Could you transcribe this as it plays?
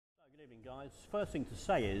Good evening, guys. First thing to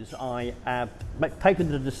say is I have taken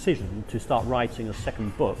the decision to start writing a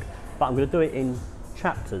second book, but I'm going to do it in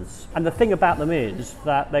chapters. And the thing about them is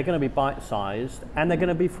that they're going to be bite-sized and they're going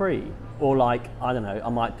to be free. Or like, I don't know, I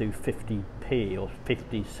might do 50p or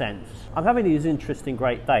 50 cents. I'm having these interesting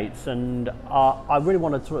great dates, and I really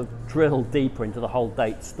want to sort of drill deeper into the whole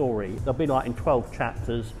date story. They'll be like in 12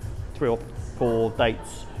 chapters, 3 or 4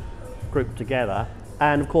 dates grouped together.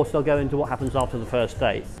 And of course they'll go into what happens after the first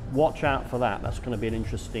date. Watch out for that, that's going to be an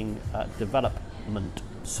interesting development.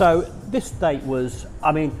 So this date was,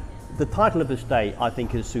 the title of this date I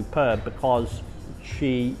think is superb because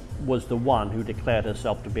she was the one who declared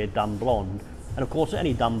herself to be a dumb blonde. And of course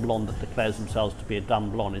any dumb blonde that declares themselves to be a dumb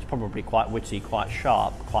blonde is probably quite witty, quite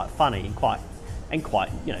sharp, quite funny, and quite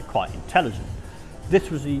intelligent. This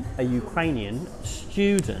was a Ukrainian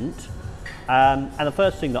student. And the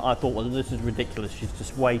first thing that I thought was, this is ridiculous, she's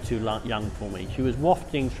just way too young for me. She was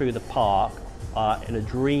wafting through the park in a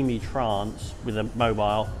dreamy trance with a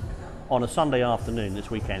mobile on a Sunday afternoon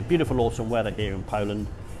this weekend. Beautiful autumn weather here in Poland.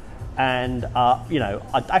 And, I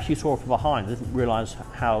actually saw her from behind. I didn't realise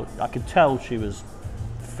how, I could tell she was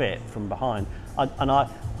fit from behind. I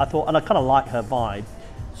thought, and I kind of liked her vibe.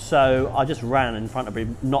 So I just ran in front of her,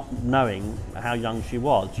 not knowing how young she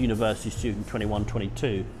was, university student, 21,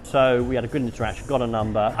 22. So we had a good interaction, got a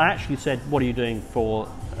number. I actually said, what are you doing for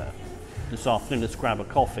this afternoon? Let's grab a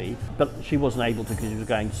coffee. But she wasn't able to because she was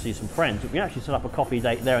going to see some friends. We actually set up a coffee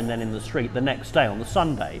date there and then in the street the next day on the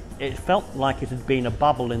Sunday. It felt like it had been a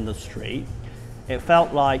bubble in the street. It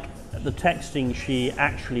felt like the texting, she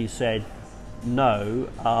actually said, no,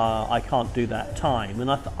 I can't do that time.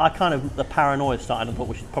 And I kind of, the paranoia started. I thought,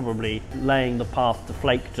 well, she's probably laying the path to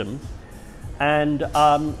flakedom. And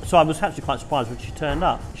so I was actually quite surprised when she turned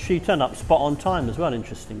up. She turned up spot on time as well,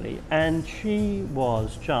 interestingly. And she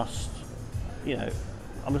was just, I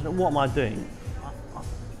was like, what am I doing?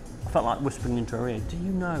 I felt like whispering into her ear, do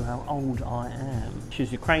you know how old I am?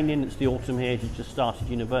 She's Ukrainian, it's the autumn here, she's just started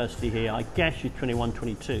university here. I guess she's 21,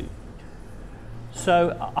 22.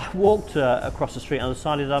 So I walked across the street and I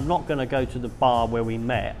decided I'm not going to go to the bar where we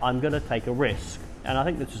met. I'm going to take a risk. And I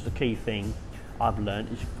think this is the key thing I've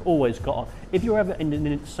learned, is you've always got, if you're ever in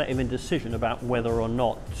a state of indecision about whether or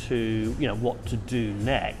not to, what to do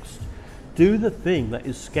next, do the thing that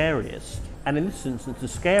is scariest. And in this instance, the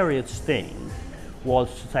scariest thing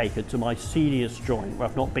was to take her to my seediest joint where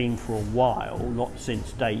I've not been for a while, not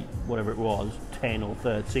since date, whatever it was, 10 or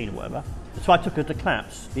 13 or whatever. So I took her to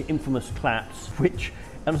Claps, the infamous Claps, which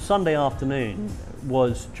on a Sunday afternoon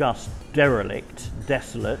was just derelict,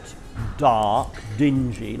 desolate, dark,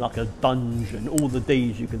 dingy, like a dungeon, all the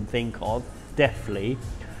D's you can think of, deathly,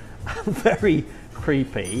 very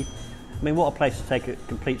creepy. I mean, what a place to take a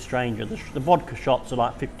complete stranger. The vodka shots are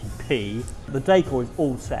like 50p. The decor is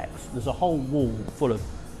all sex. There's a whole wall full of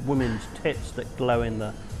women's tits that glow in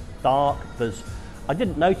the dark. I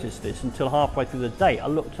didn't notice this until halfway through the date. I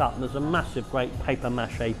looked up and there's a massive, great paper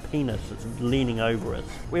mache penis that's leaning over us.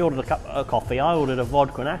 We ordered a cup of coffee, I ordered a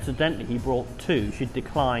vodka, and accidentally he brought 2. She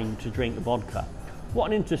declined to drink the vodka. What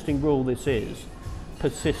an interesting rule this is.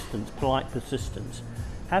 Persistence, polite persistence.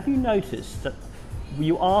 Have you noticed that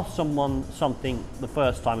you ask someone something the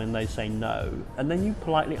first time and they say no, and then you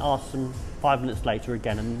politely ask them 5 minutes later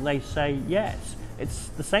again and they say yes? It's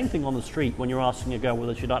the same thing on the street when you're asking a girl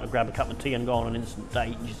whether she'd like to grab a cup of tea and go on an instant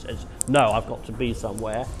date. She says, no, I've got to be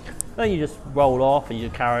somewhere. Then you just roll off and you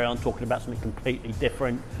carry on talking about something completely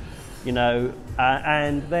different,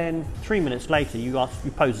 and then 3 minutes later you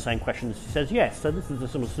pose the same question and she says yes. So this is a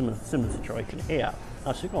similar situation here.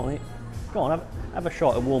 I said, go on, have a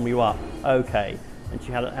shot to warm you up. Okay. And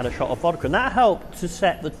she had a shot of vodka. And that helped to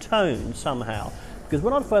set the tone somehow. Because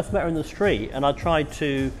when I first met her in the street and I tried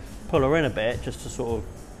to pull her in a bit, just to sort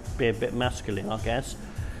of be a bit masculine, I guess,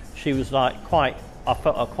 she was like I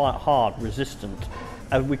felt her quite hard, resistant.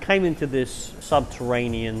 And we came into this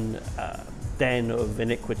subterranean den of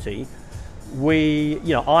iniquity.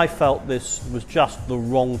 I felt this was just the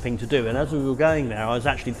wrong thing to do. And as we were going there, I was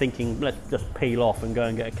actually thinking, let's just peel off and go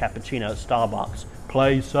and get a cappuccino at Starbucks.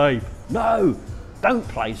 Play safe. No! Don't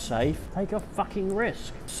play safe, take a fucking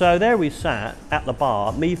risk. So there we sat at the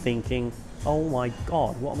bar, me thinking, oh my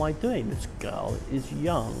God, what am I doing? This girl is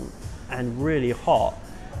young and really hot,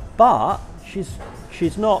 but she's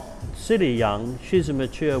not silly young, she's a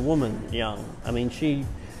mature woman young. I mean, she's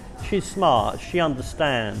smart, she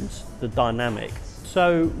understands the dynamic.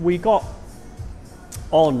 So we got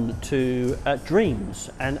on to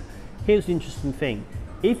dreams, and here's the interesting thing.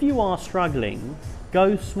 If you are struggling,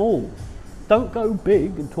 go small. Don't go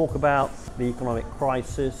big and talk about the economic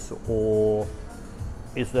crisis or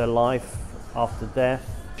is there life after death.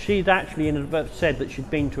 She'd actually said that she'd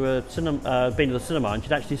been to the cinema, and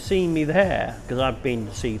she'd actually seen me there because I'd been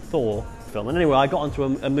to see Thor film. And anyway, I got onto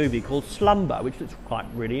a movie called Slumber, which looks quite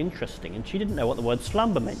really interesting, and she didn't know what the word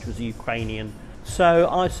slumber meant. She was a Ukrainian. So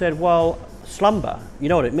I said, well, slumber, you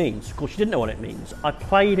know what it means? Of course, she didn't know what it means. I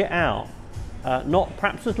played it out, not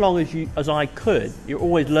perhaps as long as I could. You're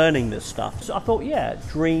always learning this stuff. So I thought, yeah,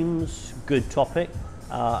 dreams, good topic.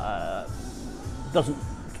 Doesn't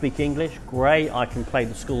speak English, great. I can play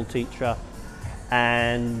the school teacher,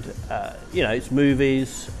 and you know, it's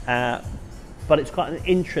movies, but it's quite an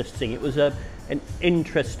interesting. It was an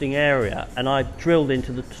interesting area, and I drilled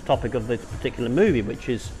into the topic of this particular movie, which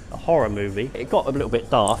is a horror movie. It got a little bit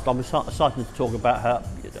daft. I was starting to talk about her,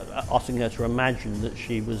 asking her to imagine that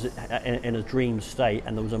she was in a dream state,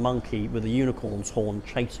 and there was a monkey with a unicorn's horn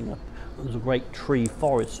chasing her. There was a great tree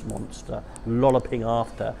forest monster lolloping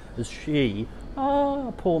after as she,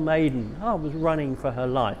 poor maiden, was running for her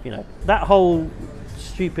life. You know, that whole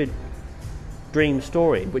stupid dream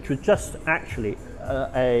story, which was just actually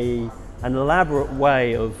an elaborate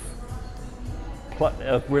way of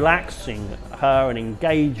relaxing her and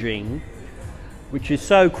engaging, which is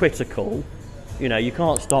so critical. You know, you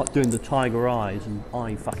can't start doing the tiger eyes and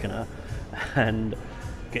eye fucking her and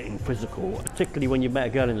getting physical, particularly when you met a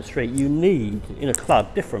girl in the street. You need, in a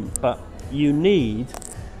club, different, but you need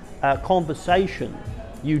conversation.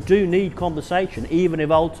 You do need conversation, even if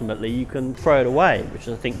ultimately you can throw it away, which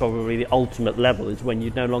I think probably the ultimate level is when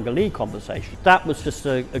you no longer need conversation. That was just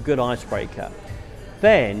a good icebreaker.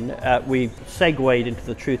 Then we segued into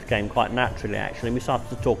the truth game quite naturally, actually, and we started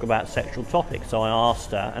to talk about sexual topics. So I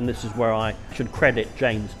asked her, and this is where I should credit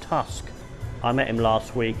James Tusk. I met him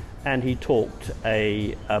last week, and he talked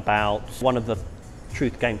about one of the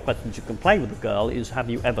truth game questions you can play with a girl is, have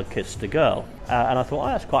you ever kissed a girl? And I thought,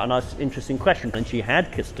 that's quite a nice, interesting question. And she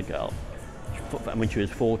had kissed a girl when she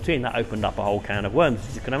was 14. That opened up a whole can of worms,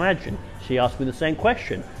 as you can imagine. She asked me the same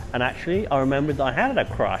question. And actually, I remembered that I had a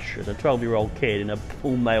crush as a 12-year-old kid in a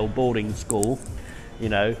all-male boarding school. You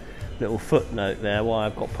know, little footnote there, why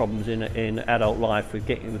I've got problems in adult life with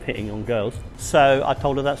hitting on girls. So I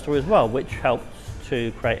told her that story as well, which helped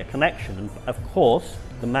to create a connection. And of course,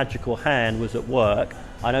 the magical hand was at work.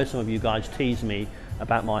 I know some of you guys tease me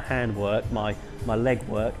about my hand work, my leg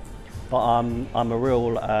work, but I'm a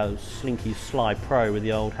real slinky, sly pro with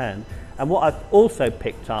the old hand. And what I've also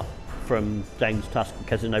picked up from James Tusk and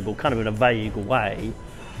Cato, kind of in a vague way,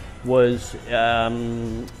 was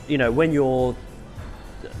you know, when you're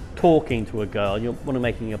talking to a girl, you want to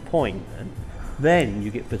making a point, and then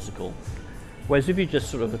you get physical. Whereas if you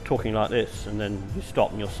just sort of are talking like this, and then you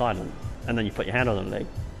stop and you're silent, and then you put your hand on the leg,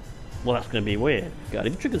 well, that's going to be weird. If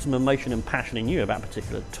you trigger some emotion and passion in you about a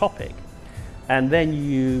particular topic, and then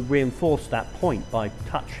you reinforce that point by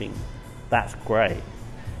touching, that's great.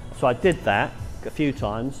 So I did that a few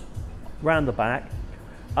times, round the back.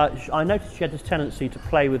 I noticed she had this tendency to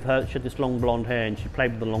play with her. She had this long blonde hair, and she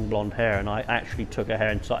played with the long blonde hair, and I actually took her hair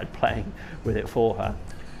and started playing with it for her.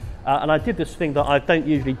 And I did this thing that I don't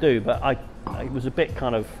usually do, but it was a bit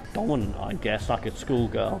kind of dominant, I guess, like a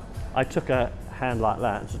schoolgirl. I took her hand like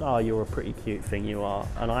that and said, "Oh, you're a pretty cute thing, you are."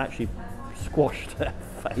 And I actually squashed her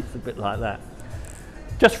face a bit like that,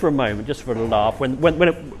 just for a moment, just for a laugh. When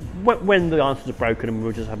the answers are broken and we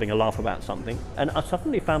were just having a laugh about something, and I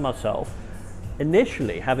suddenly found myself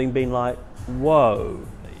initially having been like, "Whoa,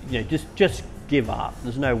 you know, just give up.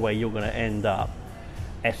 There's no way you're going to end up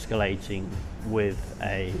escalating with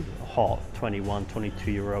a hot 21,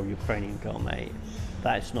 22-year-old Ukrainian girl, mate.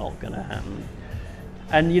 That's not going to happen."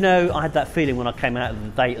 And you know, I had that feeling when I came out of the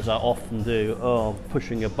date, as I often do,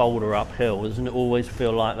 pushing a boulder uphill. Doesn't it always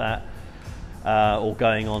feel like that? Or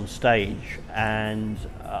going on stage, and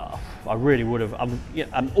I really would have.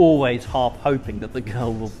 I'm always half hoping that the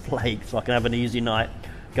girl will flake so I can have an easy night,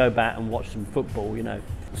 go back and watch some football, you know.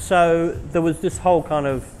 So there was this whole kind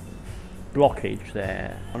of blockage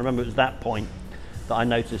there. I remember it was that point that I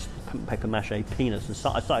noticed the paper mache penis,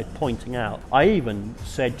 and I started pointing out. I even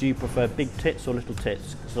said, "Do you prefer big tits or little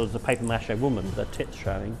tits?" Because I was a paper mache woman with her tits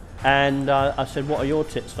showing. And I said, "What are your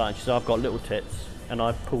tits like?" She said, "I've got little tits." And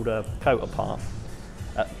I pulled her coat apart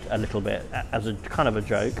a little bit as a kind of a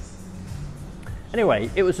joke. Anyway,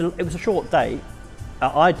 it was a short date.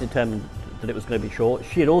 I determined that it was going to be short.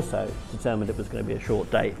 She had also determined it was going to be a short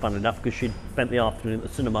date, funnily enough, because she'd spent the afternoon at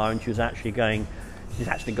the cinema, and she's actually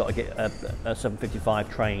got to get a 7:55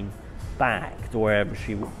 train back to wherever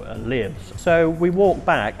she lives. So we walked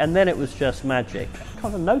back, and then it was just magic. I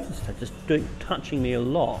kind of noticed her just touching me a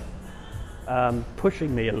lot,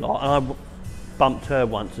 pushing me a lot. And I bumped her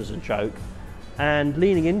once as a joke, and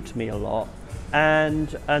leaning into me a lot. and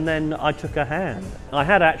then I took her hand. I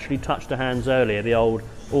had actually touched her hands earlier, the old,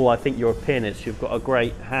 oh, I think you're a pianist, you've got a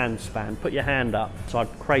great hand span, put your hand up. So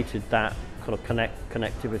I'd created that kind of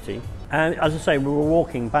connectivity. And as I say, we were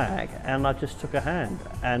walking back and I just took her hand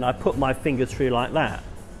and I put my fingers through like that.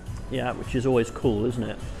 Yeah, which is always cool, isn't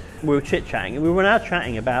it? We were chit-chatting and we were now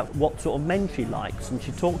chatting about what sort of men she likes, and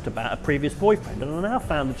she talked about a previous boyfriend, and I now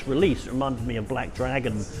found this release. It reminded me of Black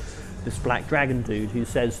Dragon, this Black Dragon dude who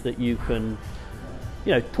says that you can,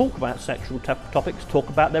 you know, talk about sexual topics, talk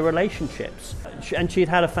about their relationships. And she'd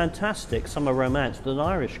had a fantastic summer romance with an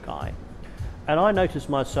Irish guy. And I noticed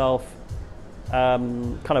myself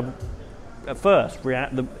kind of, at first,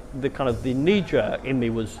 the kind of the knee-jerk in me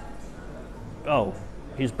was, oh,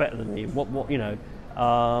 he's better than me, what you know,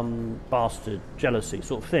 bastard, jealousy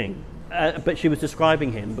sort of thing. But she was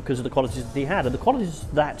describing him because of the qualities that he had, and the qualities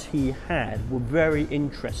that he had were very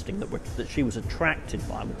interesting, that she was attracted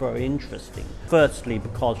by were very interesting. Firstly,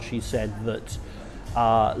 because she said that,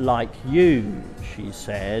 like you, she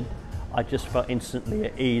said, I just felt instantly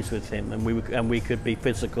at ease with him, and we could be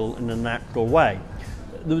physical in a natural way.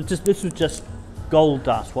 This was just gold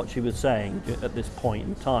dust, what she was saying at this point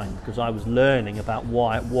in time, because I was learning about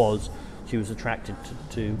why it was she was attracted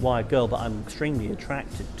to why a girl that I'm extremely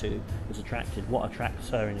attracted to is attracted, what attracts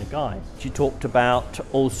her in a guy. She talked about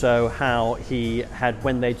also how he had,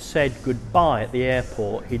 when they'd said goodbye at the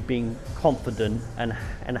airport, he'd been confident and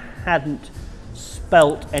hadn't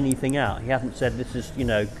spelt anything out. He hadn't said, this is, you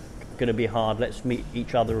know, going to be hard, let's meet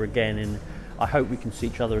each other again and I hope we can see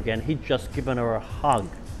each other again. He'd just given her a hug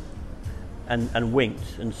and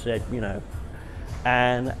winked and said, you know,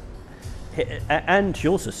 and she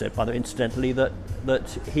also said, by the way, incidentally,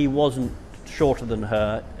 that he wasn't shorter than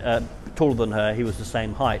her, taller than her, he was the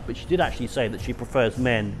same height, but she did actually say that she prefers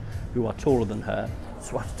men who are taller than her.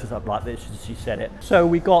 So I stood up like this as she said it. So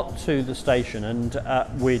we got to the station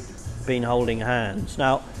and we'd been holding hands.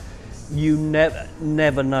 Now, you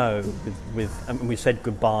never know and we said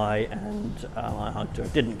goodbye, and I hugged her. I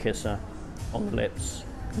didn't kiss her on the lips.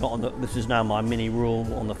 Not on this is now my mini rule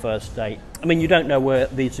on the first date. I mean, you don't know where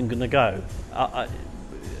these are going to go.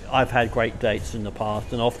 I've had great dates in the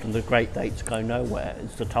past, and often the great dates go nowhere.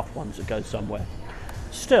 It's the tough ones that go somewhere.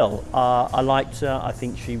 Still, I liked her. I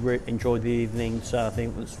think she enjoyed the evening, so I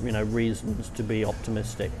think there's, you know, reasons to be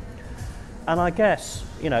optimistic. And I guess,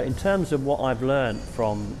 you know, in terms of what I've learned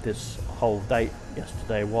from this whole date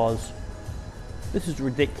yesterday was, this is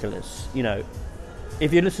ridiculous. You know,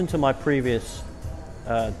 if you listen to my previous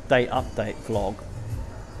date update vlog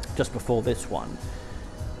just before this one,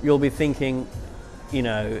 you'll be thinking, you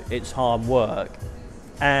know, it's hard work,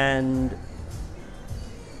 and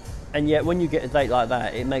yet when you get a date like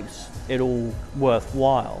that, it makes it all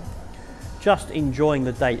worthwhile. Just enjoying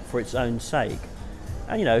the date for its own sake,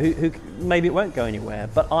 and you know, who maybe it won't go anywhere,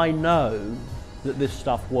 but I know that this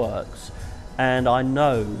stuff works, and I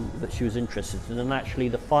know that she was interested. And actually,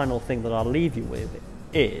 the final thing that I'll leave you with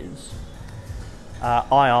is,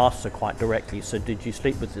 I asked her quite directly, so did you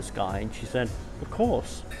sleep with this guy? And she said, of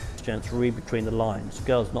course. Gents, read between the lines. The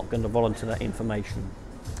girl's not going to volunteer that information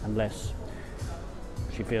unless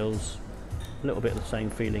she feels a little bit of the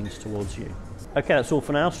same feelings towards you. Okay, that's all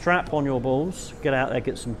for now. Strap on your balls, get out there,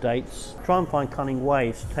 get some dates. Try and find cunning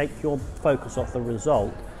ways to take your focus off the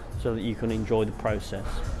result so that you can enjoy the process.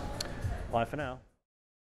 Bye for now.